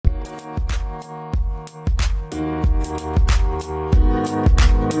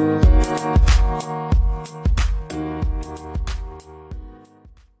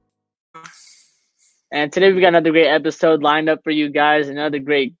And today we got another great episode lined up for you guys, another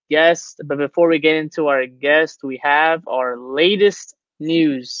great guest. But before we get into our guest, we have our latest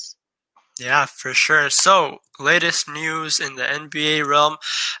news. Yeah, for sure. So, latest news in the NBA realm,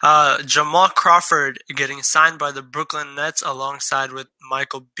 Jamal Crawford getting signed by the Brooklyn Nets alongside with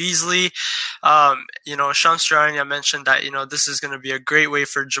Michael Beasley. Shams Charania mentioned that, this is going to be a great way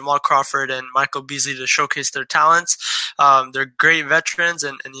for Jamal Crawford and Michael Beasley to showcase their talents. They're great veterans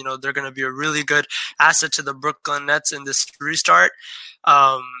and they're going to be a really good asset to the Brooklyn Nets in this restart.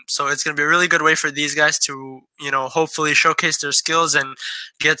 So it's going to be a really good way for these guys to, hopefully showcase their skills and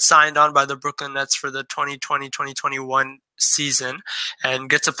get signed on by the Brooklyn Nets for the 2020-2021 season and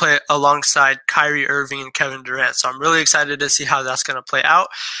get to play alongside Kyrie Irving and Kevin Durant. So I'm really excited to see how that's going to play out.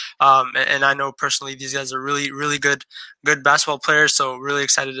 And I know personally these guys are really, really good basketball players. So really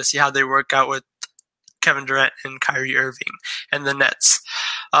excited to see how they work out with Kevin Durant and Kyrie Irving and the Nets.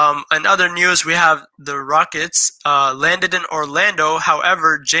 In other news, we have the Rockets landed in Orlando.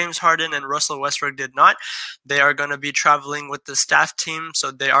 However, James Harden and Russell Westbrook did not. They are going to be traveling with the staff team, so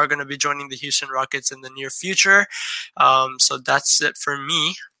they are going to be joining the Houston Rockets in the near future. So that's it for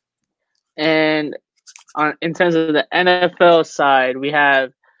me. And in terms of the NFL side, we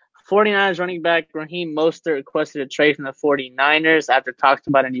have 49ers running back Raheem Mostert requested a trade from the 49ers after talks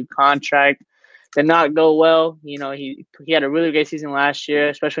about a new contract. Did not go well. He had a really great season last year,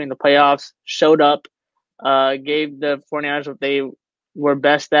 especially in the playoffs. Showed up, gave the 49ers what they were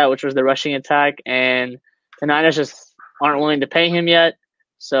best at, which was the rushing attack. And the Niners just aren't willing to pay him yet.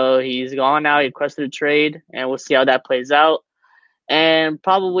 So he's gone now. He requested a trade, and we'll see how that plays out. And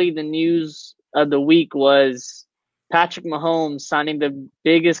probably the news of the week was Patrick Mahomes signing the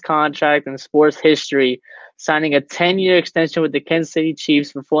biggest contract in sports history, signing a 10-year extension with the Kansas City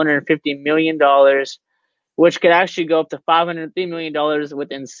Chiefs for $450 million, which could actually go up to $503 million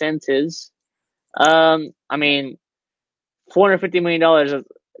with incentives. $450 million,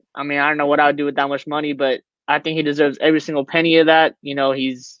 I don't know what I would do with that much money, but I think he deserves every single penny of that.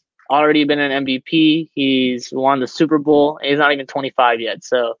 He's already been an MVP. He's won the Super Bowl. He's not even 25 yet.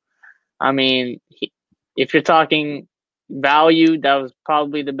 So, if you're talking value, that was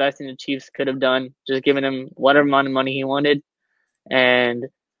probably the best thing the Chiefs could have done, just giving him whatever amount of money he wanted. And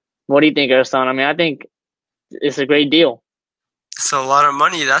what do you think, Ersan? I think it's a great deal. It's a lot of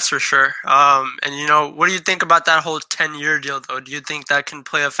money, that's for sure. What do you think about that whole 10-year deal, though? Do you think that can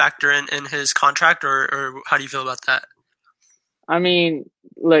play a factor in his contract, or how do you feel about that?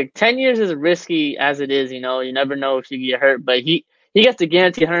 Look, 10 years is risky as it is. You never know if you get hurt, but he gets to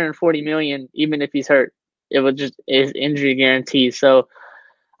guarantee $140 million even if he's hurt. It was just his injury guarantee. So,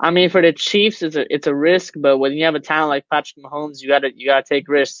 for the Chiefs, it's a risk, but when you have a talent like Patrick Mahomes, you gotta take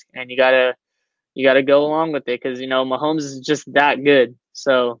risks and you gotta go along with it because Mahomes is just that good.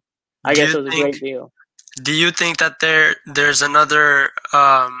 So, I guess it was a great deal. Do you think that there's another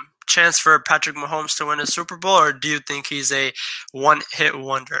chance for Patrick Mahomes to win a Super Bowl, or do you think he's a one-hit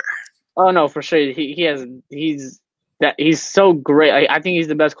wonder? Oh no, for sure. He's so great. I think he's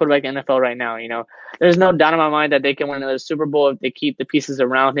the best quarterback in the NFL right now. There's no doubt in my mind that they can win another Super Bowl if they keep the pieces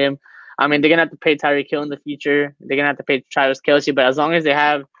around him. They're gonna have to pay Tyreek Hill in the future. They're gonna have to pay Travis Kelce, but as long as they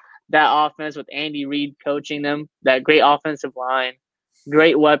have that offense with Andy Reid coaching them, that great offensive line,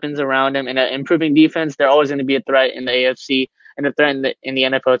 great weapons around him, and an improving defense, they're always going to be a threat in the AFC and a threat in the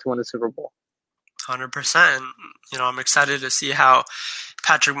NFL to win the Super Bowl. 100%. And, I'm excited to see how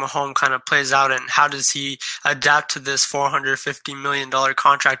Patrick Mahomes kind of plays out and how does he adapt to this $450 million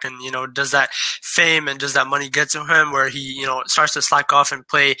contract, and, does that fame and does that money get to him where he, starts to slack off and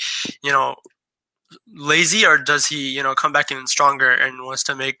play, lazy, or does he, come back even stronger and wants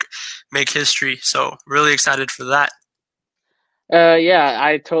to make history? So really excited for that. Yeah,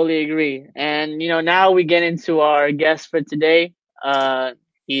 I totally agree. And, now we get into our guest for today.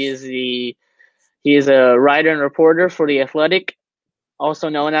 He is a writer and reporter for The Athletic, also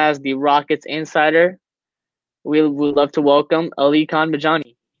known as the Rockets Insider. We would love to welcome Alykhan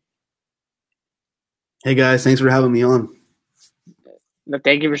Bijani. Hey guys, thanks for having me on.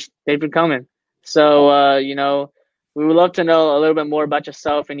 Thank you for coming. So, we would love to know a little bit more about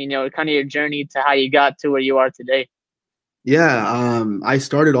yourself and, kind of your journey to how you got to where you are today. Yeah, I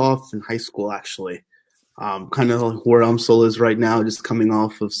started off in high school, actually. Kind of where UMSL is right now, just coming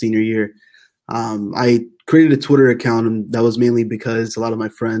off of senior year. I created a Twitter account, and that was mainly because a lot of my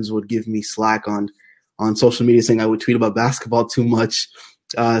friends would give me slack on social media saying I would tweet about basketball too much.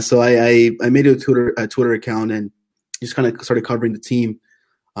 So I made a Twitter account and just kind of started covering the team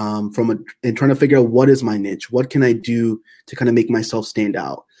and trying to figure out what is my niche, what can I do to kind of make myself stand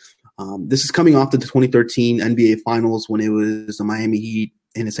out. This is coming off the 2013 NBA Finals when it was the Miami Heat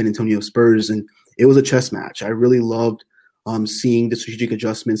in the San Antonio Spurs, and it was a chess match. I really loved seeing the strategic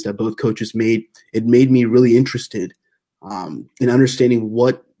adjustments that both coaches made. It made me really interested in understanding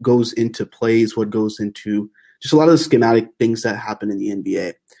what goes into plays, what goes into just a lot of the schematic things that happen in the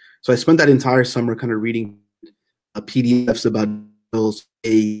NBA. So I spent that entire summer kind of reading PDFs about those,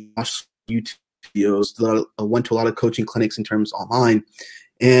 YouTube videos. I went to a lot of coaching clinics in terms online,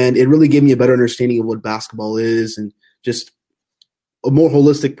 and it really gave me a better understanding of what basketball is and just a more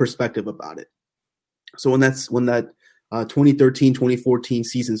holistic perspective about it. So when that 2013-2014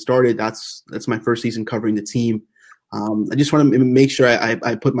 season started, that's my first season covering the team. I just want to make sure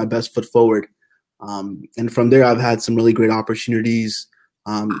I put my best foot forward. And from there, I've had some really great opportunities,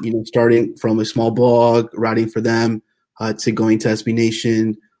 starting from a small blog, writing for them, to going to SB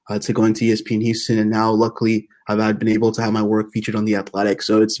Nation, to going to ESPN Houston. And now, luckily, I've been able to have my work featured on The Athletic.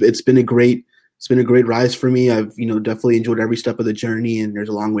 So it's been a great rise for me. I've, definitely enjoyed every step of the journey, and there's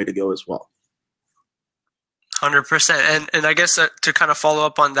a long way to go as well. 100%. And I guess to kind of follow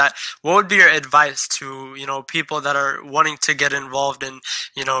up on that, what would be your advice to, people that are wanting to get involved in,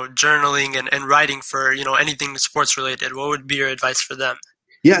 journaling and writing for, anything sports related? What would be your advice for them?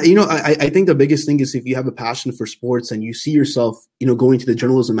 Yeah, I think the biggest thing is if you have a passion for sports and you see yourself, going to the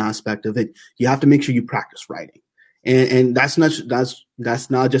journalism aspect of it, you have to make sure you practice writing. And that's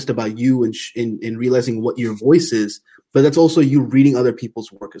not just about you and realizing what your voice is, but that's also you reading other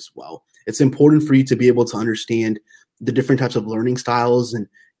people's work as well. It's important for you to be able to understand the different types of learning styles and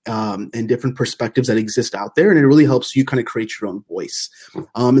different perspectives that exist out there. And it really helps you kind of create your own voice.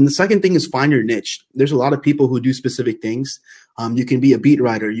 And the second thing is find your niche. There's a lot of people who do specific things. You can be a beat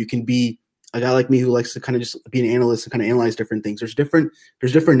writer. You can be a guy like me who likes to kind of just be an analyst and kind of analyze different things. There's different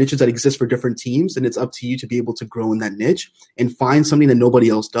niches that exist for different teams, and it's up to you to be able to grow in that niche and find something that nobody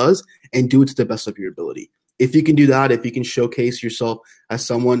else does and do it to the best of your ability. If you can do that, if you can showcase yourself as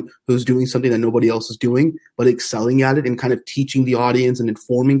someone who's doing something that nobody else is doing, but excelling at it and kind of teaching the audience and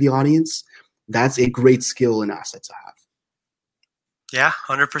informing the audience, that's a great skill and asset to have. Yeah,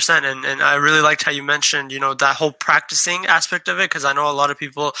 100%. And I really liked how you mentioned, that whole practicing aspect of it, because I know a lot of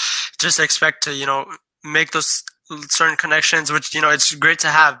people just expect to, make those certain connections, which, it's great to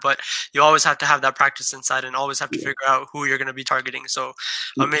have, but you always have to have that practice inside and always have to figure out who you're going to be targeting. So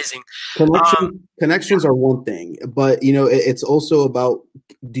amazing. Connections are one thing, but, it's also about,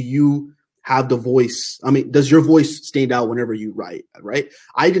 do you have the voice? I mean, does your voice stand out whenever you write, right?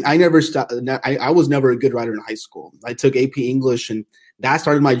 I was never a good writer in high school. I took AP English, and that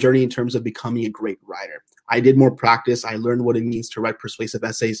started my journey in terms of becoming a great writer. I did more practice. I learned what it means to write persuasive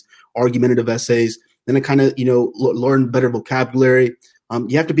essays, argumentative essays. Then I kind of, learned better vocabulary.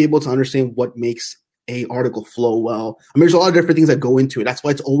 You have to be able to understand what makes a article flow well. I mean, there's a lot of different things that go into it. That's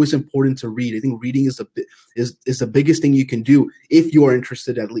why it's always important to read. I think reading is the biggest thing you can do if you are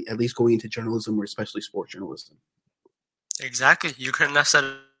interested at least going into journalism, or especially sports journalism. Exactly. You couldn't have said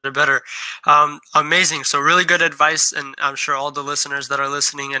it better. Amazing. So really good advice, and I'm sure all the listeners that are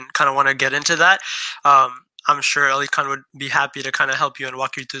listening and kind of want to get into that, I'm sure Alykhan would be happy to kind of help you and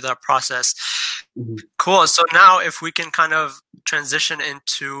walk you through that process. Mm-hmm. Cool. So now if we can kind of transition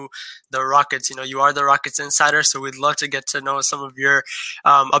into the Rockets, you are the Rockets insider, so we'd love to get to know some of your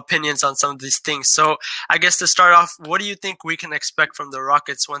opinions on some of these things. So I guess to start off, what do you think we can expect from the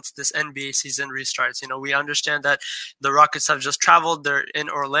Rockets once this NBA season restarts? We understand that the Rockets have just traveled. They're in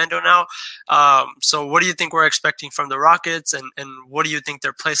Orlando now. So what do you think we're expecting from the Rockets, and what do you think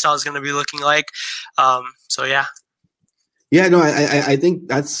their play style is going to be looking like? So yeah. Yeah, no, I think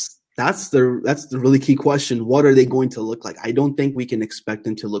that's the really key question. What are they going to look like? I don't think we can expect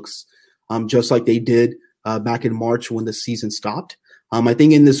them to look just like they did back in March when the season stopped. I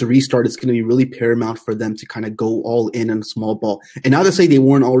think in this restart, it's going to be really paramount for them to kind of go all in on a small ball. And not to say they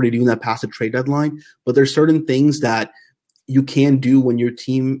weren't already doing that past the trade deadline, but there's certain things that you can do when your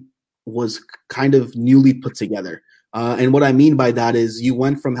team was kind of newly put together. And what I mean by that is you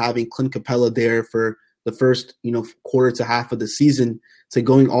went from having Clint Capella there for the first, quarter to half of the season to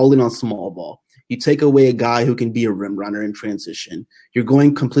going all in on small ball. You take away a guy who can be a rim runner in transition. You're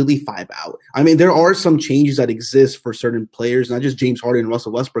going completely 5 out. I mean, there are some changes that exist for certain players, not just James Harden and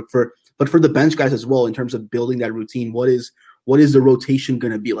Russell Westbrook, but for the bench guys as well in terms of building that routine. What is the rotation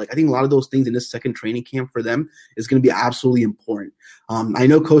going to be like? I think a lot of those things in this second training camp for them is going to be absolutely important. I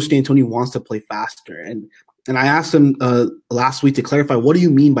know Coach D'Antoni wants to play faster, and I asked him last week to clarify, what do you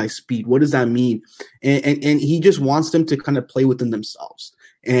mean by speed? What does that mean? And he just wants them to kind of play within themselves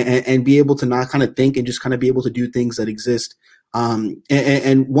and be able to not kind of think and just kind of be able to do things that exist.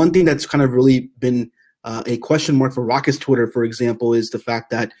 And one thing that's kind of really been a question mark for Rockets Twitter, for example, is the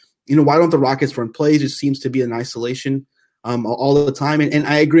fact that, why don't the Rockets run plays? It seems to be in isolation. all the time. And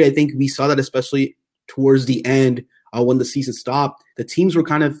I agree. I think we saw that especially towards the end when the season stopped. The teams were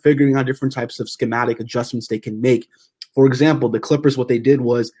kind of figuring out different types of schematic adjustments they can make. For example, the Clippers, what they did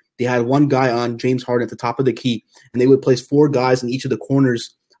was they had one guy on James Harden at the top of the key, and they would place 4 guys in each of the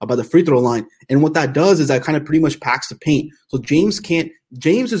corners by the free throw line. And what that does is that kind of pretty much packs the paint. So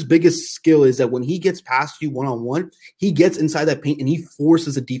James's biggest skill is that when he gets past you one-on-one, he gets inside that paint and he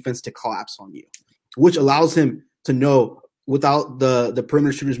forces the defense to collapse on you, which allows him to know without the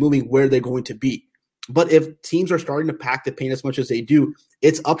perimeter shooters moving where they're going to be. But if teams are starting to pack the paint as much as they do,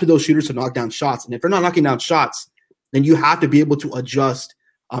 it's up to those shooters to knock down shots. And if they're not knocking down shots, then you have to be able to adjust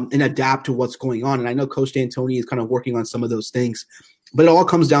and adapt to what's going on. And I know Coach D'Antoni is kind of working on some of those things, but it all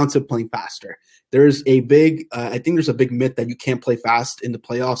comes down to playing faster. There's a big, I think there's a big myth that you can't play fast in the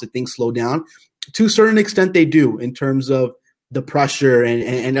playoffs, that things slow down. To a certain extent, they do in terms of the pressure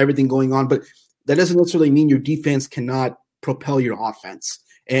and everything going on. But that doesn't necessarily mean your defense cannot propel your offense.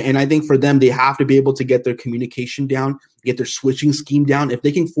 And I think for them, they have to be able to get their communication down, get their switching scheme down. If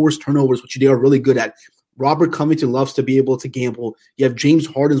they can force turnovers, which they are really good at. Robert Covington loves to be able to gamble. You have James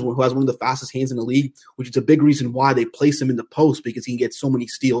Harden, who has one of the fastest hands in the league, which is a big reason why they place him in the post, because he can get so many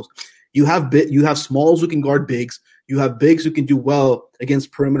steals. You have smalls who can guard bigs. You have bigs who can do well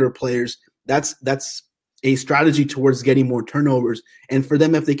against perimeter players. That's a strategy towards getting more turnovers. And for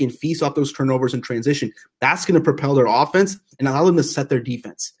them, if they can feast off those turnovers in transition, that's going to propel their offense and allow them to set their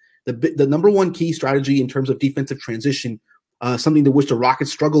defense. The number one key strategy in terms of defensive transition, something to which the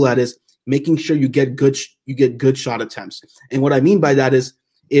Rockets struggle at, is making sure you get good shot attempts. And what I mean by that is,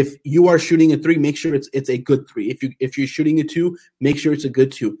 if you are shooting a 3, make sure it's a good 3. If you're shooting a 2, make sure it's a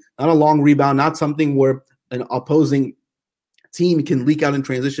good 2. Not a long rebound, not something where an opposing team can leak out in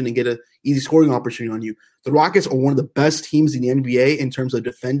transition and get an easy scoring opportunity on you. The Rockets are one of the best teams in the NBA in terms of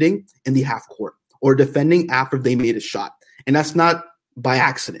defending in the half court or defending after they made a shot. And that's not by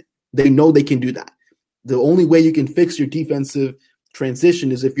accident. They know they can do that. The only way you can fix your defensive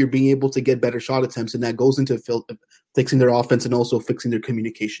transition is if you're being able to get better shot attempts, and that goes into fixing their offense and also fixing their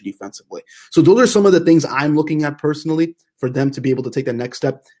communication defensively. So those are some of the things I'm looking at personally for them to be able to take the next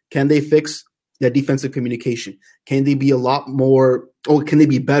step. Can they fix that defensive communication? Can they be a lot more, or can they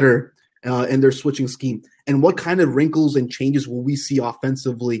be better in their switching scheme? And what kind of wrinkles and changes will we see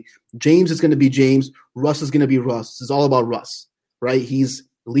offensively? James is going to be James. Russ is going to be Russ. It's all about Russ, right? He's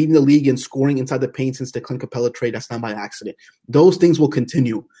leading the league in scoring inside the paint since the Clint Capella trade. That's not by accident. Those things will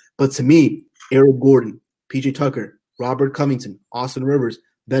continue. But to me, Eric Gordon, PJ Tucker, Robert Covington, Austin Rivers,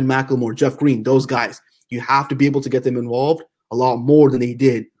 Ben McLemore, Jeff Green, those guys, you have to be able to get them involved a lot more than they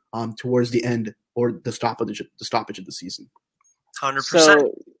did towards the end or the stoppage of the season. 100%.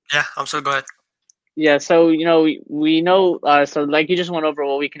 So, yeah, I'm sorry, go ahead. Yeah, so, we know, so like you just went over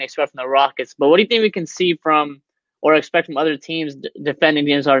what we can expect from the Rockets, but what do you think we can see from or expect from other teams defending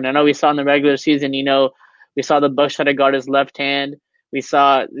James Harden? I know we saw in the regular season, we saw the Bucks try to guard his left hand.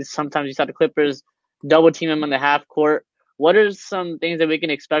 Sometimes you saw the Clippers double team him on the half court. What are some things that we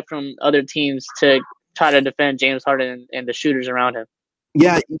can expect from other teams to try to defend James Harden and the shooters around him?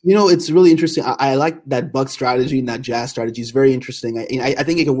 Yeah, it's really interesting. I like that Buck strategy and that Jazz strategy. It's very interesting. I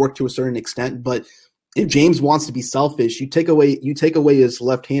think it can work to a certain extent, but if James wants to be selfish, you take away his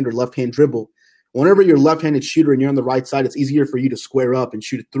left hand or left hand dribble. Whenever you're a left-handed shooter and you're on the right side, it's easier for you to square up and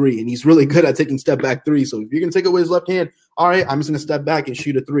shoot a 3. And he's really good at taking step-back 3s. So if you're going to take away his left hand, all right, I'm just going to step back and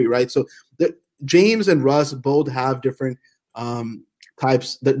shoot a 3, right? So James and Russ both have different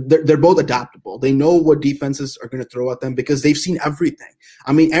types. They're both adaptable. They know what defenses are going to throw at them because they've seen everything.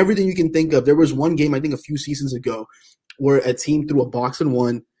 I mean, everything you can think of. There was one game, I think a few seasons ago, where a team threw a box and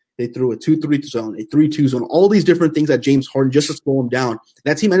one. They threw a 2-3 zone, a 3-2 zone, all these different things at James Harden just to slow him down.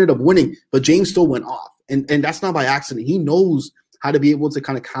 That team ended up winning, but James still went off. And that's not by accident. He knows how to be able to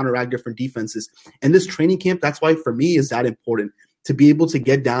kind of counteract different defenses. And this training camp, that's why for me is that important, to be able to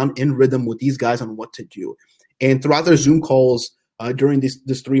get down in rhythm with these guys on what to do. And throughout their Zoom calls during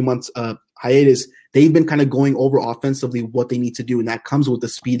this 3 months hiatus, they've been kind of going over offensively what they need to do. And that comes with the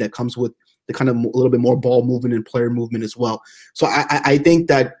speed, that comes with the kind of a little bit more ball movement and player movement as well. So I think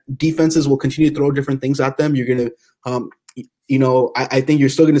that defenses will continue to throw different things at them. You're going to, I think you're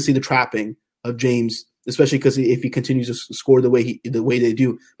still going to see the trapping of James, especially because if he continues to score the way they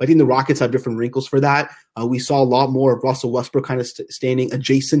do. But I think the Rockets have different wrinkles for that. We saw a lot more of Russell Westbrook kind of standing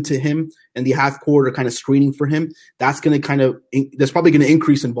adjacent to him in the half court or kind of screening for him. That's going to that's probably going to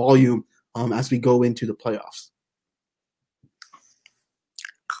increase in volume as we go into the playoffs.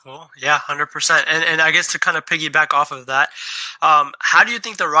 Cool. Yeah, 100%. And I guess to kind of piggyback off of that, how do you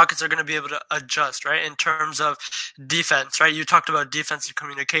think the Rockets are going to be able to adjust, right, in terms of defense, right? You talked about defensive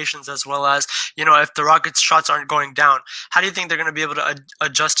communications as well as, if the Rockets' shots aren't going down, how do you think they're going to be able to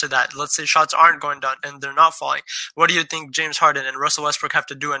adjust to that? Let's say shots aren't going down and they're not falling. What do you think James Harden and Russell Westbrook have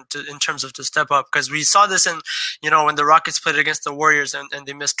to do in terms of to step up? Because we saw this in, when the Rockets played against the Warriors and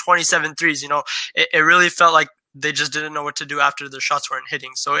they missed 27 threes, it really felt like they just didn't know what to do after the shots weren't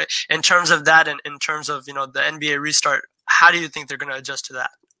hitting. So in terms of that and in terms of, the NBA restart, how do you think they're going to adjust to that?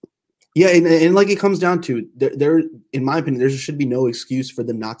 Yeah, and like it comes down to, there, in my opinion, there should be no excuse for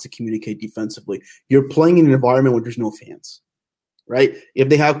them not to communicate defensively. You're playing in an environment where there's no fans, right? If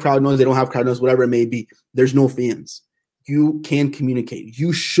they have crowd noise, they don't have crowd noise, whatever it may be, there's no fans. You can communicate.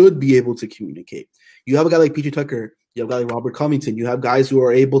 You should be able to communicate. You have a guy like PJ Tucker. You have a guy like Robert Covington. You have guys who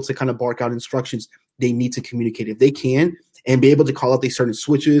are able to kind of bark out instructions. They need to communicate. If they can and be able to call out these certain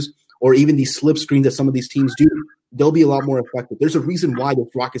switches or even these slip screens that some of these teams do, they'll be a lot more effective. There's a reason why the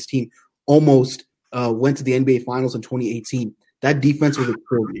Rockets team almost went to the NBA Finals in 2018. That defense was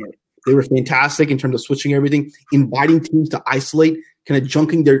extraordinary. They were fantastic in terms of switching everything, inviting teams to isolate, kind of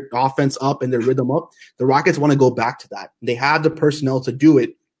junking their offense up and their rhythm up. The Rockets want to go back to that. They have the personnel to do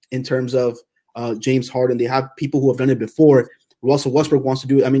it in terms of James Harden. They have people who have done it before. Russell Westbrook wants to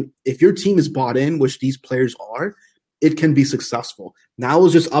do it. I mean, if your team is bought in, which these players are, it can be successful. Now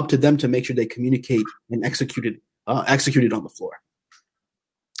it's just up to them to make sure they communicate and execute it on the floor.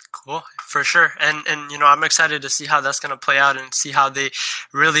 Cool, for sure. And I'm excited to see how that's going to play out and see how they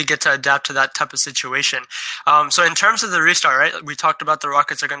really get to adapt to that type of situation. So in terms of the restart, right, we talked about the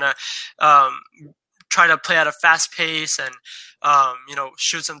Rockets are going to try to play at a fast pace and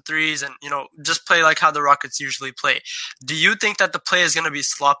shoot some threes and, just play like how the Rockets usually play. Do you think that the play is going to be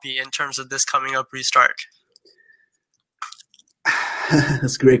sloppy in terms of this coming up restart?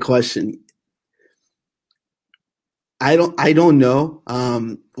 That's a great question. I don't know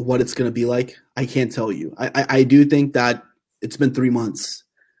what it's going to be like. I can't tell you. I do think that it's been 3 months.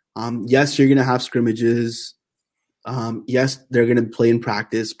 Yes, you're going to have scrimmages. Yes, they're going to play in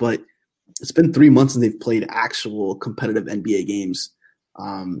practice, but it's been 3 months and they've played actual competitive NBA games.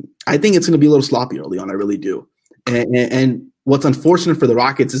 I think it's going to be a little sloppy early on. I really do. And what's unfortunate for the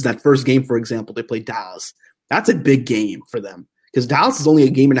Rockets is that first game, for example, they played Dallas. That's a big game for them because Dallas is only a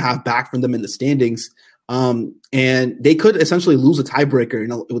game and a half back from them in the standings. And they could essentially lose a tiebreaker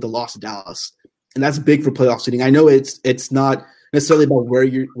with a loss to Dallas. And that's big for playoff seeding. I know it's not necessarily about where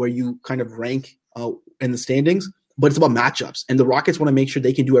you kind of rank in the standings, but it's about matchups. And the Rockets want to make sure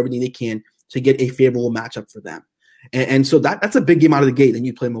they can do everything they can to get a favorable matchup for them. And so that's a big game out of the gate. Then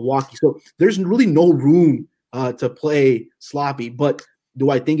you play Milwaukee. So there's really no room to play sloppy. But do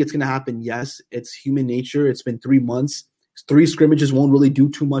I think it's going to happen? Yes, it's human nature. It's been 3 months. 3 scrimmages won't really do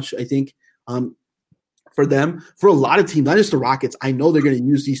too much, I think, for them. For a lot of teams, not just the Rockets, I know they're going to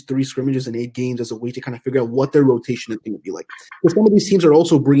use these 3 scrimmages in 8 games as a way to kind of figure out what their rotation is going to be like. Because some of these teams are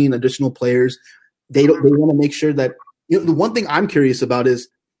also bringing in additional players. They want to make sure that the one thing I'm curious about is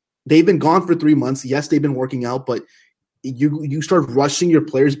they've been gone for 3 months. Yes, they've been working out, but you start rushing your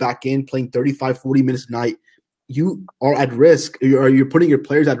players back in, playing 35, 40 minutes a night. You are at risk, or you're putting your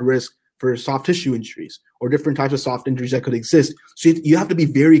players at risk for soft tissue injuries or different types of soft injuries that could exist. So you have to be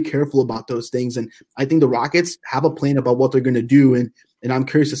very careful about those things. And I think the Rockets have a plan about what they're going to do. And I'm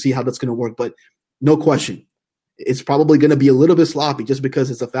curious to see how that's going to work. But no question, it's probably going to be a little bit sloppy just because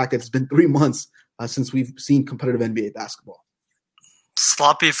it's the fact that it's been 3 months since we've seen competitive NBA basketball.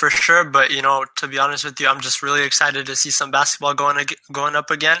 Sloppy for sure, but to be honest with you, I'm just really excited to see some basketball going up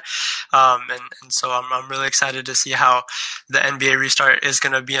again, and so I'm really excited to see how the NBA restart is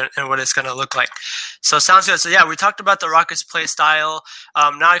going to be and what it's going to look like. So sounds good. So yeah, we talked about the Rockets play style.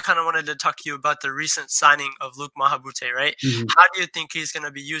 Now I kind of wanted to talk to you about the recent signing of Luke Mahabute, right? Mm-hmm. How do you think he's going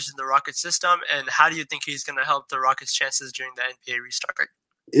to be used in the Rockets system, and how do you think he's going to help the Rockets' chances during the NBA restart?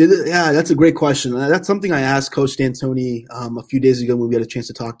 Yeah, that's a great question. That's something I asked Coach D'Antoni a few days ago when we had a chance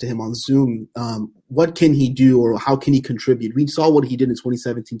to talk to him on Zoom. What can he do or how can he contribute? We saw what he did in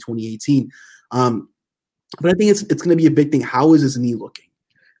 2017, 2018. But I think it's going to be a big thing. How is his knee looking?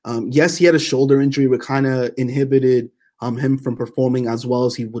 Yes, he had a shoulder injury, but kind of inhibited him from performing as well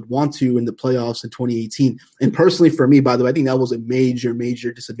as he would want to in the playoffs in 2018. And personally for me, by the way, I think that was a major,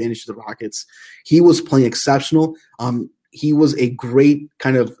 major disadvantage to the Rockets. He was playing exceptional. He was a great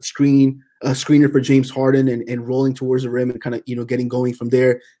kind of screener for James Harden and rolling towards the rim and kind of, getting going from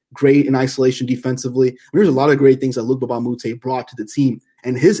there. Great in isolation defensively. There's a lot of great things that Luke Mahabute brought to the team.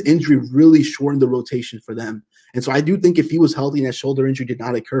 And his injury really shortened the rotation for them. And so I do think if he was healthy and that shoulder injury did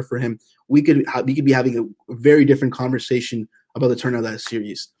not occur for him, we could be having a very different conversation about the turnout of that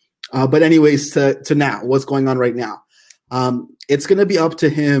series. But anyways, to now, what's going on right now? It's going to be up to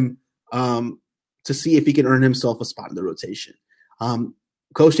him to see if he can earn himself a spot in the rotation.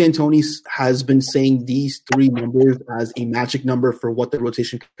 Coach D'Antoni has been saying these three numbers as a magic number for what the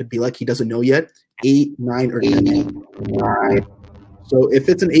rotation could be like. He doesn't know yet. 8, 9, or 10. So if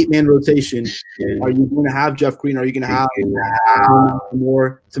it's an 8-man rotation, are you going to have Jeff Green? Are you going to have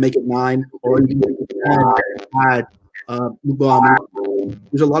more to make it 9? Or are you going to add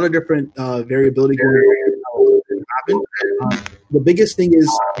there's a lot of different variability going on to happen. The biggest thing is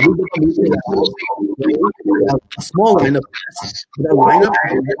a small lineup. That lineup,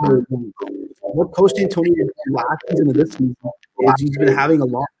 what Coach D'Antoni did last season and this season is he's been having a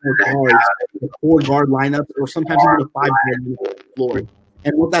lot more guards, the 4-guard lineups, or sometimes even a 5-guard lineup on the floor.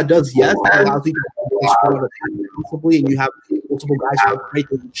 And what that does, yes, it allows you to score offensively, and you have multiple guys who create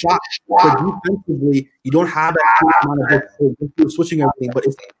the shot. But defensively, you don't have that amount of switching everything, but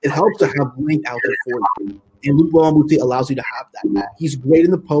it helps to have length out there for you. And Luc Mbah a Moute allows you to have that. He's great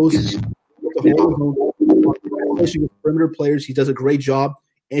in the post. Especially with perimeter players, he does a great job.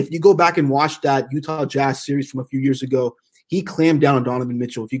 And if you go back and watch that Utah Jazz series from a few years ago, he clammed down on Donovan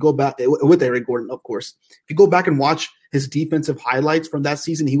Mitchell. If you go back with Eric Gordon, of course, if you go back and watch his defensive highlights from that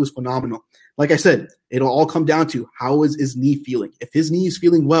season, he was phenomenal. Like I said, it'll all come down to how is his knee feeling. If his knee is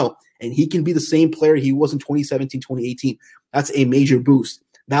feeling well and he can be the same player he was in 2017, 2018, that's a major boost.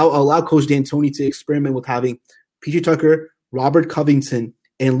 Now allow Coach D'Antoni to experiment with having PJ Tucker, Robert Covington,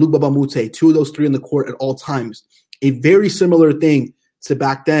 and Luc Mbah a Moute, 2 of those 3 in the court at all times. A very similar thing to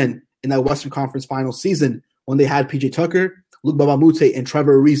back then in that Western Conference Final season when they had PJ Tucker, Luc Mbah a Moute, and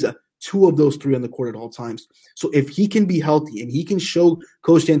Trevor Ariza, 2 of those 3 on the court at all times. So if he can be healthy and he can show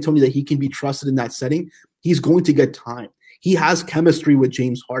Coach D'Antoni that he can be trusted in that setting, he's going to get time. He has chemistry with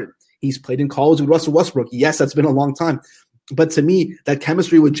James Harden. He's played in college with Russell Westbrook. Yes, that's been a long time. But to me, that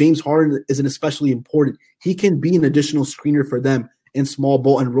chemistry with James Harden is especially important. He can be an additional screener for them in small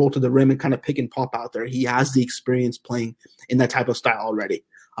ball and roll to the rim and kind of pick and pop out there. He has the experience playing in that type of style already.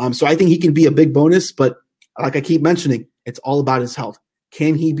 So I think he can be a big bonus, but like I keep mentioning, it's all about his health.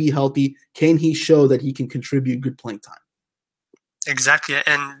 Can he be healthy? Can he show that he can contribute good playing time? Exactly.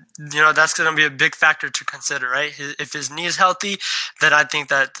 And, that's going to be a big factor to consider, right? If his knee is healthy, then I think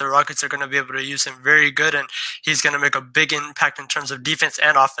that the Rockets are going to be able to use him very good, and he's going to make a big impact in terms of defense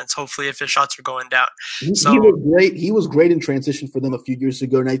and offense, hopefully, if his shots are going down. He was great. He was great in transition for them a few years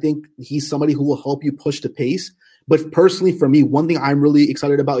ago, and I think he's somebody who will help you push the pace. But personally, for me, one thing I'm really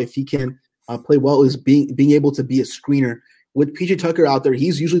excited about if he can play well is being able to be a screener. With PJ Tucker out there,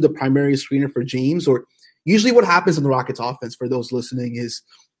 he's usually the primary screener for James, or usually what happens in the Rockets offense, for those listening, is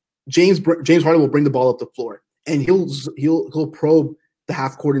James Harden will bring the ball up the floor, and he'll probe the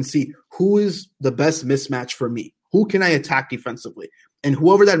half court and see who is the best mismatch for me. Who can I attack defensively? And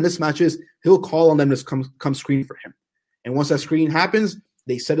whoever that mismatch is, he'll call on them to come screen for him. And once that screen happens,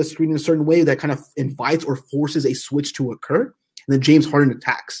 they set a screen in a certain way that kind of invites or forces a switch to occur, and then James Harden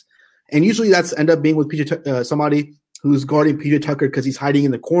attacks. And usually that's end up being with somebody who's guarding PJ Tucker because he's hiding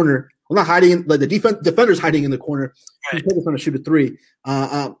in the corner. Well, not hiding, like the defender's hiding in the corner. Right. He's trying to shoot a 3.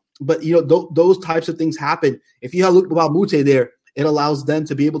 But those types of things happen. If you have Luc Mbah a Moute there, it allows them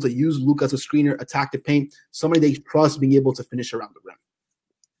to be able to use Luc as a screener, attack the paint, somebody they trust being able to finish around the rim.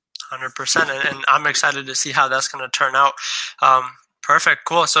 100%, and I'm excited to see how that's going to turn out. Perfect,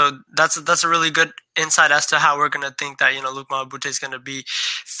 cool. So that's a really good insight as to how we're going to think that Luc Mbah a Moute is going to be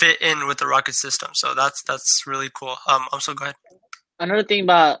fit in with the Rocket system. So that's really cool. So go ahead. Another thing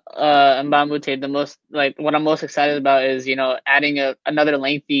about Mbah a Moute, what I'm most excited about is adding another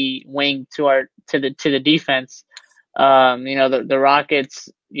lengthy wing to the defense. The Rockets,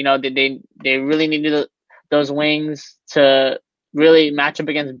 they really needed those wings to really match up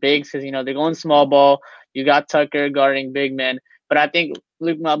against bigs because they're going small ball. You got Tucker guarding big men, but I think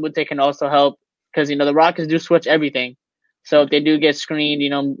Luc Mbah a Moute can also help because the Rockets do switch everything. So if they do get screened,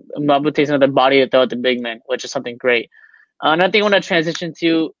 Mbah a Moute is another body to throw at the big men, which is something great. Another thing I want to transition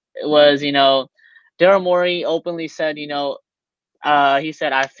to was, Daryl Morey openly said, he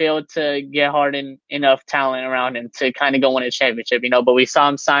said, I failed to get Harden enough talent around him to kind of go win a championship, but we saw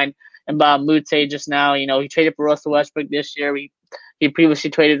him sign Mbah a Moute just now. He traded for Russell Westbrook this year. He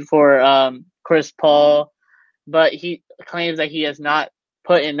previously traded for Chris Paul, but he claims that he has not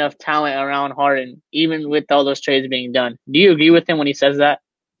put enough talent around Harden, even with all those trades being done. Do you agree with him when he says that?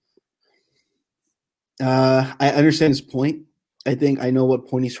 I understand his point. I think I know what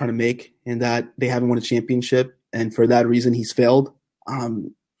point he's trying to make, and that they haven't won a championship, and for that reason he's failed.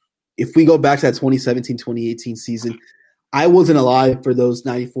 If we go back to that 2017-2018 season, I wasn't alive for those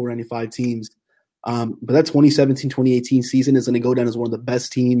 94-95 teams. But that 2017-2018 season is going to go down as one of the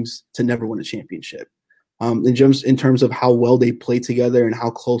best teams to never win a championship. In terms of how well they played together and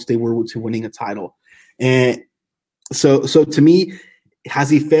how close they were to winning a title. And so to me, has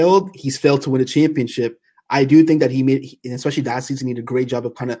he failed? He's failed to win a championship. I do think that he made, especially that season, he did a great job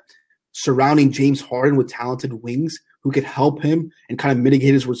of kind of surrounding James Harden with talented wings who could help him and kind of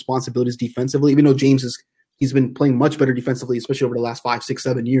mitigate his responsibilities defensively, even though he's been playing much better defensively, especially over the last 5, 6,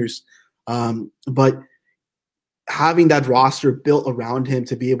 7 years. But having that roster built around him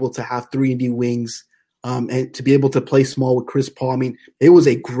to be able to have 3-and-D wings and to be able to play small with Chris Paul, I mean, it was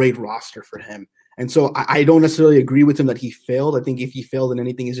a great roster for him. And so I don't necessarily agree with him that he failed. I think if he failed in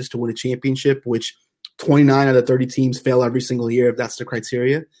anything, it's just to win a championship, which 29 out of 30 teams fail every single year if that's the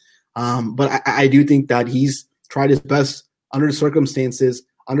criteria. But I do think that he's tried his best under the circumstances,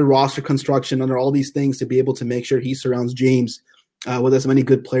 under roster construction, under all these things to be able to make sure he surrounds James with as many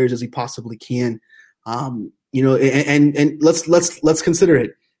good players as he possibly can. And let's consider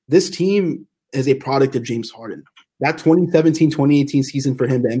it. This team is a product of James Harden. That 2017-2018 season for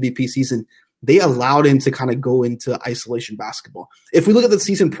him, the MVP season, they allowed him to kind of go into isolation basketball. If we look at the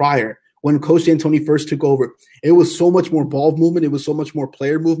season prior, when Coach D'Antoni first took over, it was so much more ball movement. It was so much more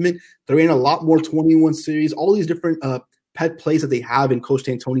player movement. They ran a lot more 21 series, all these different pet plays that they have in Coach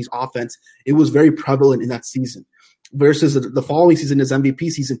D'Antoni's offense. It was very prevalent in that season. Versus the following season, his MVP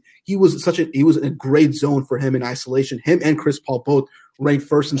season, he was in a great zone for him in isolation. Him and Chris Paul both ranked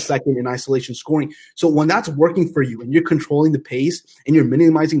first and second in isolation scoring. So when that's working for you and you're controlling the pace and you're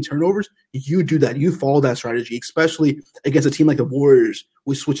minimizing turnovers, you do that. You follow that strategy, especially against a team like the Warriors,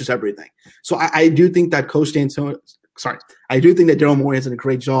 which switches everything. So I do think that I do think that Daryl Morey has done a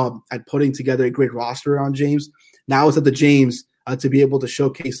great job at putting together a great roster around James. Now it's at the James to be able to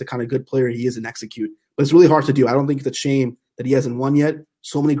showcase the kind of good player he is and execute. But it's really hard to do. I don't think it's a shame that he hasn't won yet.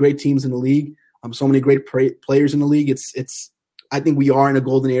 So many great teams in the league, so many great players in the league. I think we are in a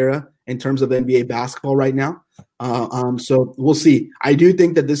golden era in terms of NBA basketball right now. So we'll see. I do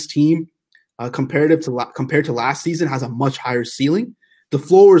think that this team, compared to last season, has a much higher ceiling. The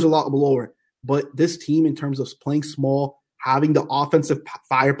floor is a lot lower, but this team, in terms of playing small, having the offensive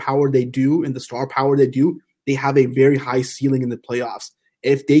firepower they do and the star power they do, they have a very high ceiling in the playoffs.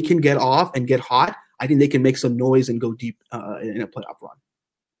 If they can get off and get hot, I think they can make some noise and go deep in a playoff run.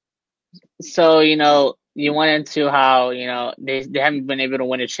 So, you went into how, they haven't been able to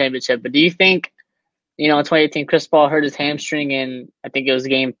win a championship. But do you think, in 2018, Chris Paul hurt his hamstring in, I think it was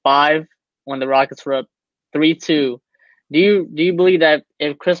game 5 when the Rockets were up 3-2. Do you believe that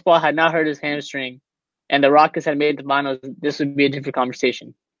if Chris Paul had not hurt his hamstring and the Rockets had made the finals, this would be a different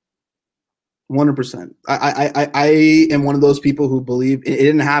conversation? 100%. I am one of those people who believe it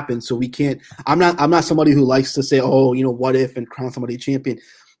didn't happen, so we can't. I'm not somebody who likes to say, what if, and crown somebody a champion.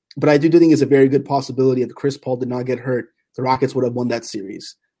 But I do think it's a very good possibility if Chris Paul did not get hurt, the Rockets would have won that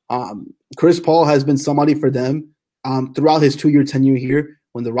series. Chris Paul has been somebody for them throughout his 2-year tenure here.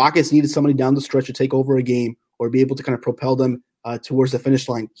 When the Rockets needed somebody down the stretch to take over a game or be able to kind of propel them towards the finish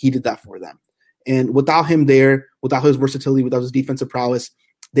line, he did that for them. And without him there, without his versatility, without his defensive prowess,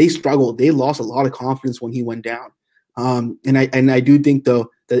 they struggled. They lost a lot of confidence when he went down. And I do think, though,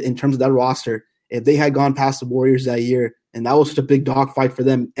 that in terms of that roster, if they had gone past the Warriors that year, and that was such a big dogfight for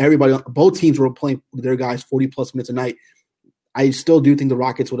them, both teams were playing their guys 40-plus minutes a night, I still do think the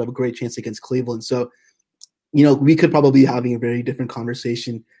Rockets would have a great chance against Cleveland. So, we could probably be having a very different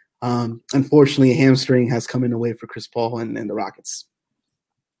conversation. Unfortunately, a hamstring has come in the way for Chris Paul and the Rockets.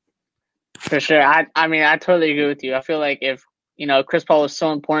 For sure. I totally agree with you. I feel like if, Chris Paul was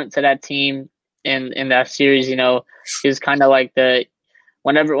so important to that team in that series, he was kind of like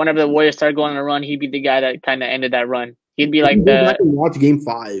whenever the Warriors started going on a run, he'd be the guy that kind of ended that run. He'd be like go back and watch game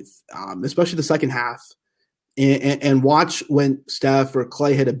 5, especially the second half, and watch when Steph or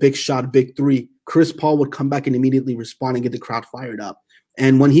Clay hit a big shot, a big 3, Chris Paul would come back and immediately respond and get the crowd fired up.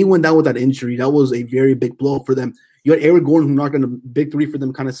 And when he went down with that injury, that was a very big blow for them. You had Eric Gordon who knocked on a big 3 for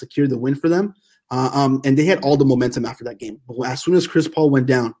them, kind of secured the win for them. And they had all the momentum after that game. But as soon as Chris Paul went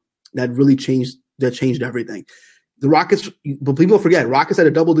down, that really changed everything. The Rockets, but people forget, Rockets had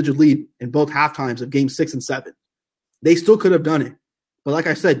a double-digit lead in both halftimes of game 6 and 7. They still could have done it. But like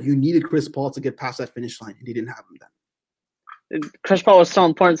I said, you needed Chris Paul to get past that finish line, and he didn't have him then. Chris Paul was so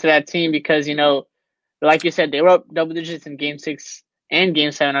important to that team because, like you said, they were up double digits in game 6 and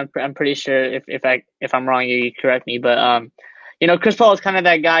game 7. I'm pretty sure if I'm wrong, you correct me. But Chris Paul was kind of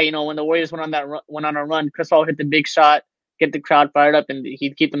that guy. When the Warriors went on a run, Chris Paul hit the big shot, get the crowd fired up, and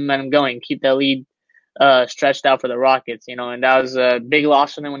he'd keep the momentum going, keep that lead stretched out for the Rockets. And that was a big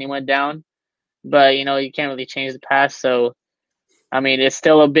loss for them when he went down. But you can't really change the past. So, it's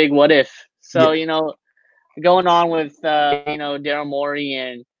still a big what if. So, Yeah. going on with Daryl Morey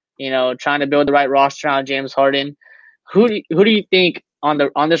and trying to build the right roster around James Harden, who do you think on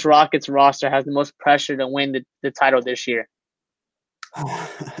this Rockets roster has the most pressure to win the title this year? I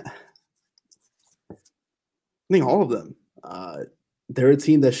think all of them. They're a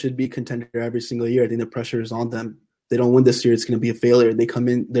team that should be contender every single year. I think the pressure is on them. They don't win this year, it's going to be a failure. They come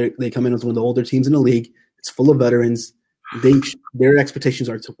in as one of the older teams in the league. It's full of veterans. Their expectations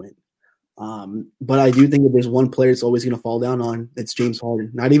are to win. But I do think if there's one player it's always going to fall down on, it's James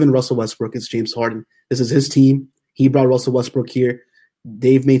Harden. Not even Russell Westbrook, it's James Harden. This is his team. He brought Russell Westbrook here.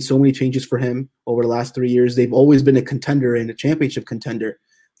 They've made so many changes for him over the last 3 years. They've always been a contender and a championship contender.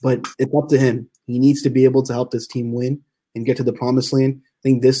 But it's up to him. He needs to be able to help this team win and get to the promised land. I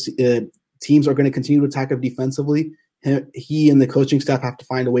think this teams are going to continue to attack him defensively. He and the coaching staff have to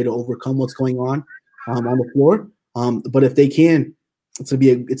find a way to overcome what's going on the floor. But if they can, it's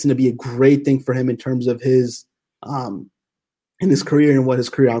going to be a great thing for him in terms of his in his career and what his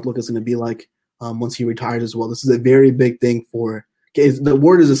career outlook is going to be like once he retires as well. This is a very big thing for the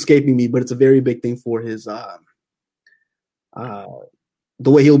word is escaping me, but it's a very big thing for his the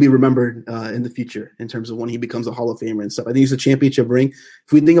way he'll be remembered in the future in terms of when he becomes a Hall of Famer and stuff. I think he's a championship ring.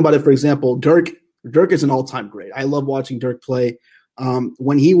 If we think about it, for example, Dirk is an all-time great. I love watching Dirk play.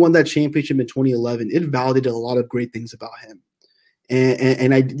 When he won that championship in 2011, it validated a lot of great things about him.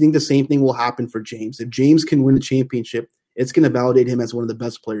 And I think the same thing will happen for James. If James can win a championship, it's going to validate him as one of the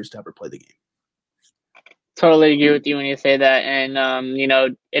best players to ever play the game. Totally agree with you when you say that. And,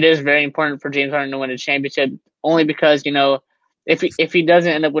 it is very important for James Harden to win a championship only because, if he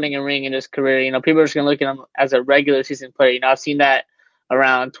doesn't end up winning a ring in his career, people are just going to look at him as a regular season player. I've seen that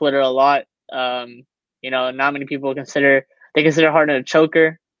around Twitter a lot. Not many people consider Harden a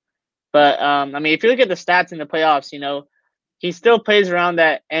choker. But, if you look at the stats in the playoffs, he still plays around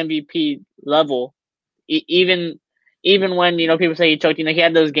that MVP level, even when people say he choked. He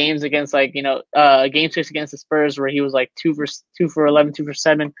had those games against game 6 against the Spurs where he was like 2 for 11, 2 for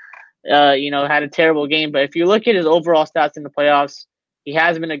 7. Had a terrible game. But if you look at his overall stats in the playoffs, he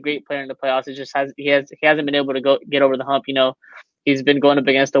has been a great player in the playoffs. It just he hasn't been able to get over the hump. He's been going up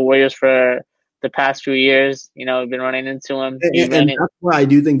against the Warriors for the past few years. Been running into him. And that's why I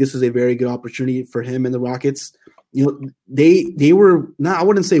do think this is a very good opportunity for him and the Rockets. They were not, I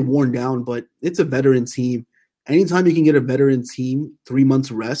wouldn't say worn down, but it's a veteran team. Anytime you can get a veteran team 3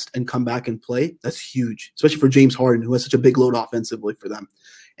 months rest and come back and play, that's huge, especially for James Harden, who has such a big load offensively for them.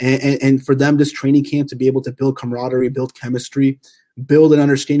 And for them, this training camp to be able to build camaraderie, build chemistry, build an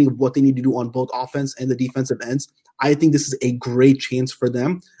understanding of what they need to do on both offense and the defensive ends, I think this is a great chance for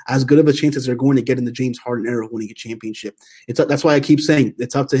them, as good of a chance as they're going to get in the James Harden era of winning a championship. That's why I keep saying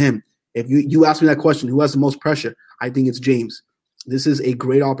it's up to him. If you ask me that question, who has the most pressure? I think it's James. This is a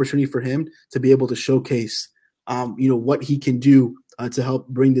great opportunity for him to be able to showcase what he can do to help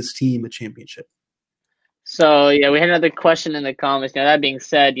bring this team a championship. So, we had another question in the comments. That being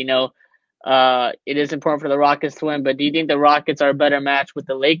said, it is important for the Rockets to win, but do you think the Rockets are a better match with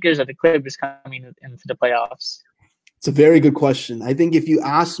the Lakers or the Clippers coming into the playoffs? It's a very good question. I think if you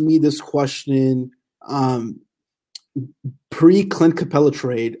ask me this question pre-Clint Capella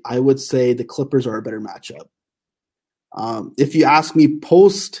trade, I would say the Clippers are a better matchup. If you ask me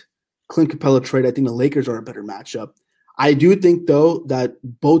post-Clint Capella trade, I think the Lakers are a better matchup. I do think, though, that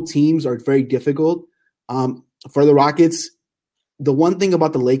both teams are very difficult. For the Rockets, the one thing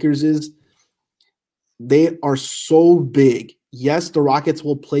about the Lakers is they are so big. Yes, the Rockets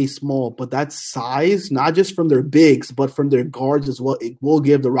will play small, but that size, not just from their bigs, but from their guards as well, it will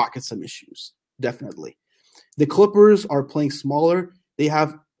give the Rockets some issues, definitely. The Clippers are playing smaller. They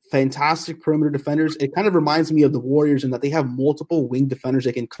have fantastic perimeter defenders. It kind of reminds me of the Warriors in that they have multiple wing defenders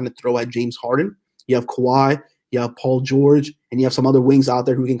they can kind of throw at James Harden. You have Kawhi, you have Paul George, and you have some other wings out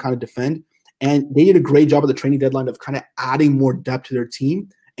there who can kind of defend. And they did a great job at the training deadline of kind of adding more depth to their team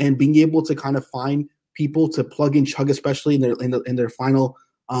and being able to kind of find people to plug and chug, especially in their final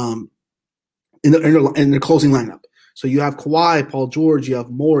in their closing lineup. So you have Kawhi, Paul George, you have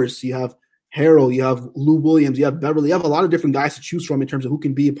Morris, you have Harrell, you have Lou Williams, you have Beverly, you have a lot of different guys to choose from in terms of who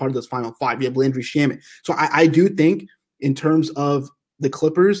can be a part of this final five. You have Landry Shamet. So I do think in terms of the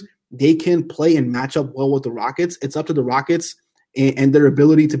Clippers, they can play and match up well with the Rockets. It's up to the Rockets and their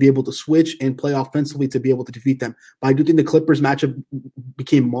ability to be able to switch and play offensively to be able to defeat them. But I do think the Clippers matchup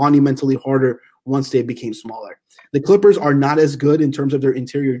became monumentally harder once they became smaller. The Clippers are not as good in terms of their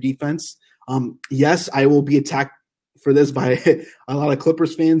interior defense. Yes, I will be attacked for this by a lot of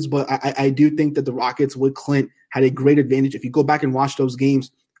Clippers fans, but I do think that the Rockets with Clint had a great advantage. If you go back and watch those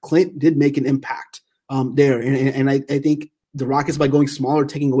games, Clint did make an impact there. And I think the Rockets, by going smaller,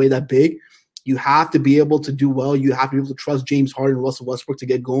 taking away that big, you have to be able to do well. You have to be able to trust James Harden and Russell Westbrook to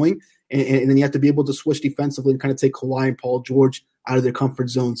get going. And then you have to be able to switch defensively and kind of take Kawhi and Paul George out of their comfort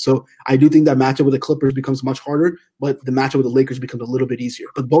zone. So I do think that matchup with the Clippers becomes much harder, but the matchup with the Lakers becomes a little bit easier.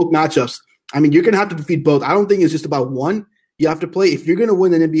 But both matchups, I mean, you're going to have to defeat both. I don't think it's just about one. You have to play. If you're going to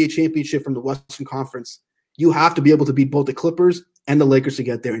win an NBA championship from the Western Conference, you have to be able to beat both the Clippers and the Lakers to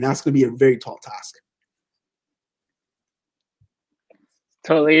get there. And that's going to be a very tall task.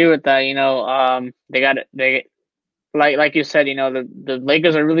 Totally agree with that. They like you said, the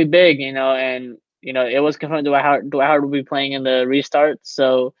Lakers are really big, and it was confirmed Dwight Howard will be playing in the restart.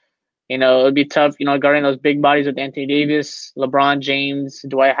 So, it would be tough, guarding those big bodies with Anthony Davis, LeBron James,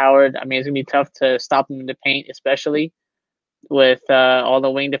 Dwight Howard. I mean, it's gonna be tough to stop them in the paint, especially with all the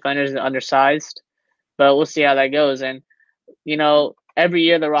wing defenders undersized. But we'll see how that goes. And every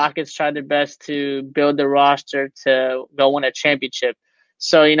year the Rockets try their best to build the roster to go win a championship.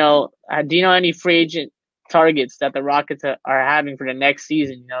 So, do you know any free agent targets that the Rockets are having for the next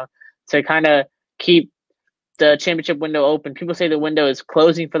season, to kind of keep the championship window open? People say the window is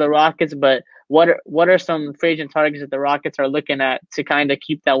closing for the Rockets, but what are some free agent targets that the Rockets are looking at to kind of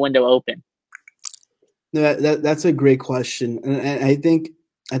keep that window open? That's a great question. And I think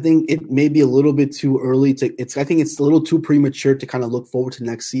it may be a little bit too early I think it's a little too premature to kind of look forward to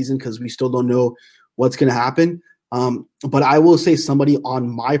next season because we still don't know what's going to happen. But I will say somebody on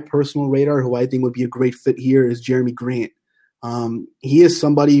my personal radar who I think would be a great fit here is Jeremy Grant. He is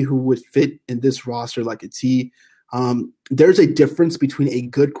somebody who would fit in this roster like a T. There's a difference between a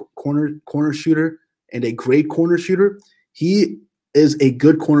good corner shooter and a great corner shooter. He is a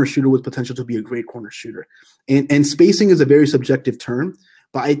good corner shooter with potential to be a great corner shooter. And spacing is a very subjective term,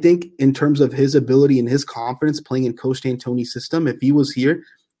 but I think in terms of his ability and his confidence playing in Coach D'Antoni's system, if he was here,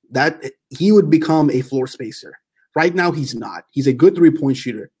 that he would become a floor spacer. Right now, he's not. He's a good three-point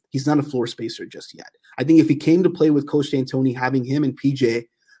shooter. He's not a floor spacer just yet. I think if he came to play with Coach D'Antoni, having him and PJ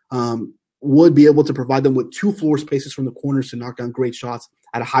would be able to provide them with two floor spaces from the corners to knock down great shots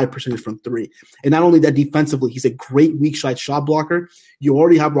at a high percentage from three. And not only that, defensively, he's a great weak side shot blocker. You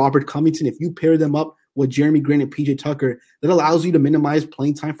already have Robert Covington. If you pair them up with Jeremy Grant and PJ Tucker, that allows you to minimize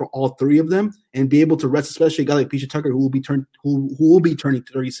playing time for all three of them and be able to rest, especially a guy like PJ Tucker who will be turning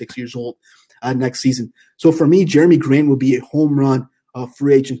 36 years old next season. So for me, Jeremy Grant would be a home run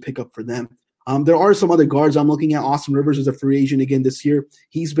free agent pickup for them. There are some other guards I'm looking at. Austin Rivers is a free agent again this year.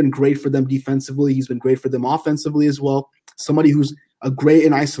 He's been great for them defensively. He's been great for them offensively as well. Somebody who's a great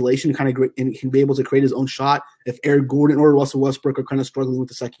in isolation, kind of great, and can be able to create his own shot if Eric Gordon or Russell Westbrook are kind of struggling with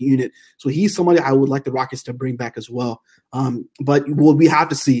the second unit. So he's somebody I would like the Rockets to bring back as well. But we have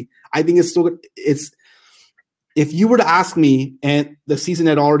to see. I think it's if you were to ask me and the season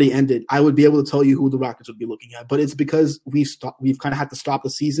had already ended, I would be able to tell you who the Rockets would be looking at. But it's because we've kind of had to stop the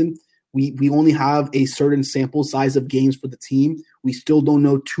season. We only have a certain sample size of games for the team. We still don't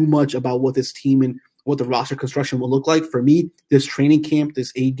know too much about what this team and what the roster construction will look like. For me, this training camp,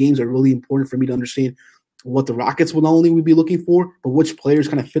 this 8 games are really important for me to understand what the Rockets will not only be looking for, but which players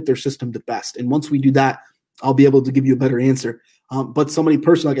kind of fit their system the best. And once we do that, I'll be able to give you a better answer. But somebody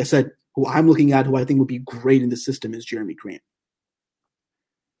personally, like I said, who I'm looking at, who I think would be great in the system is Jeremy Grant.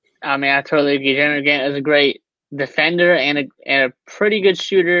 I mean, I totally agree. Jeremy Grant is a great defender and a pretty good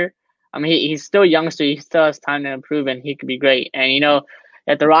shooter. I mean, he's still young, so he still has time to improve, and he could be great. And,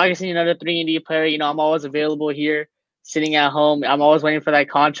 if the Rockets need another 3-and-D player, I'm always available here, sitting at home. I'm always waiting for that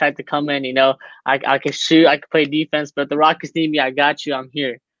contract to come in. I can shoot, I can play defense, but if the Rockets need me, I got you. I'm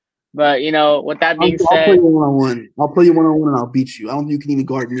here. But, with that being said, I'll play you one-on-one. I'll play you one-on-one, and I'll beat you. I don't think you can even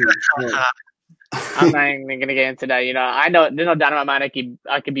guard me. I'm not even gonna get into that. I know there's no doubt in my mind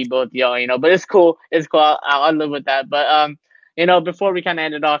I could beat both y'all. But it's cool. It's cool. I'll live with that. But before we kind of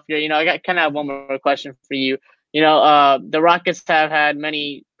end it off here, I got kind of have one more question for you. The Rockets have had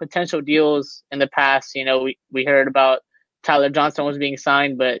many potential deals in the past. We heard about Tyler Johnson was being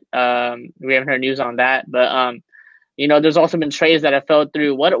signed, but we haven't heard news on that. But there's also been trades that have fell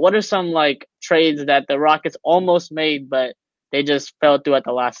through. What are some trades that the Rockets almost made, but they just fell through at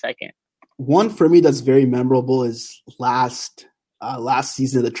the last second? One for me that's very memorable is last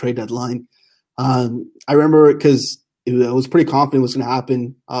season of the trade deadline. I remember because I was pretty confident it was going to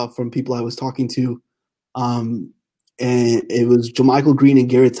happen from people I was talking to. And it was JaMychal Green and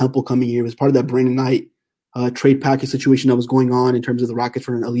Garrett Temple coming here. It was part of that Brandon Knight trade package situation that was going on in terms of the Rockets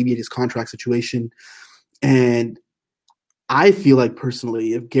trying to alleviate his contract situation. And I feel like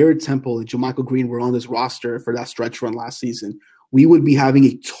personally, if Garrett Temple and JaMychal Green were on this roster for that stretch run last season, we would be having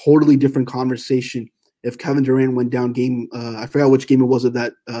a totally different conversation if Kevin Durant went down game. I forgot which game it was of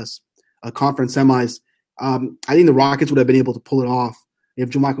that conference semis, I think the Rockets would have been able to pull it off if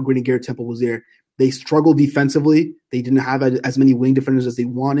JaMychal Green and Garrett Temple was there. They struggled defensively. They didn't have as many wing defenders as they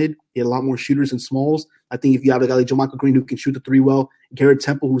wanted. They had a lot more shooters and smalls. I think if you have a guy like JaMychal Green who can shoot the three well, Garrett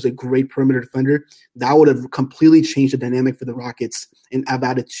Temple, who's a great perimeter defender, that would have completely changed the dynamic for the Rockets and have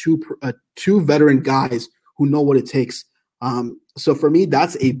added two veteran guys who know what it takes. So for me,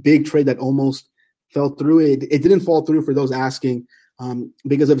 that's a big trade that almost fell through. It didn't fall through for those asking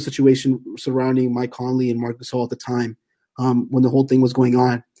because of a situation surrounding Mike Conley and Marc Gasol at the time when the whole thing was going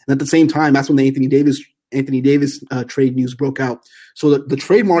on. And at the same time, that's when the Anthony Davis trade news broke out. So the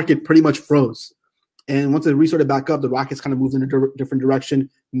trade market pretty much froze. And once it restarted back up, the Rockets kind of moved in a different direction.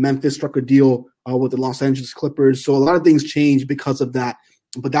 Memphis struck a deal with the Los Angeles Clippers. So a lot of things changed because of that.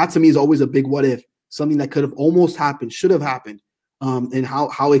 But that to me is always a big what if, something that could have almost happened, should have happened, and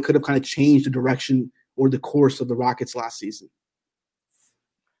how it could have kind of changed the direction or the course of the Rockets last season.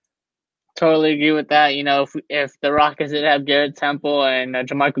 Totally agree with that. If the Rockets did have Garrett Temple and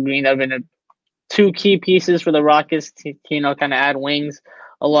JaMychal Green, that would have been two key pieces for the Rockets to kind of add wings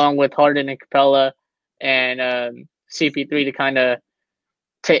along with Harden and Capella and CP3 to kind of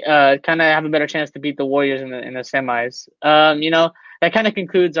have a better chance to beat the Warriors in the semis. That kind of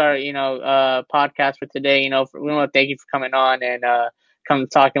concludes our podcast for today. We want to thank you for coming on and come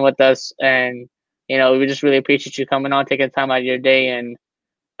talking with us, and we just really appreciate you coming on, taking time out of your day, and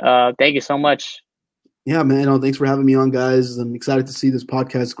thank you so much. Yeah, man. Thanks for having me on, guys. I'm excited to see this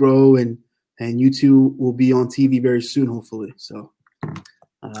podcast grow, and you two will be on TV very soon, hopefully. So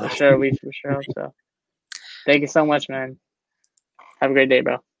for sure, we for sure hope so. Thank you so much, man. Have a great day,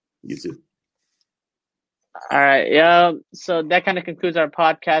 bro. You too. All right. Yeah. So that kind of concludes our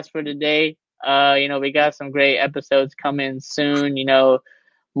podcast for today. We got some great episodes coming soon.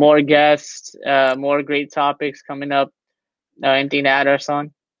 More guests, more great topics coming up. Anything to add,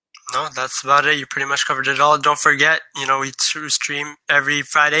 Arsan? No, that's about it. You pretty much covered it all. Don't forget, we stream every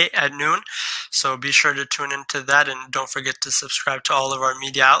Friday at noon. So be sure to tune into that, and don't forget to subscribe to all of our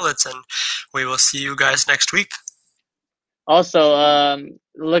media outlets, and we will see you guys next week. Also,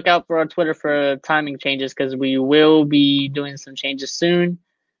 look out for our Twitter for timing changes, because we will be doing some changes soon,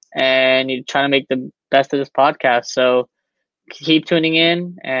 and you're trying to make the best of this podcast. So keep tuning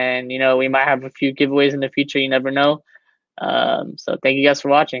in, and we might have a few giveaways in the future. You never know. So thank you guys for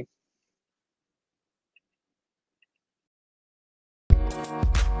watching.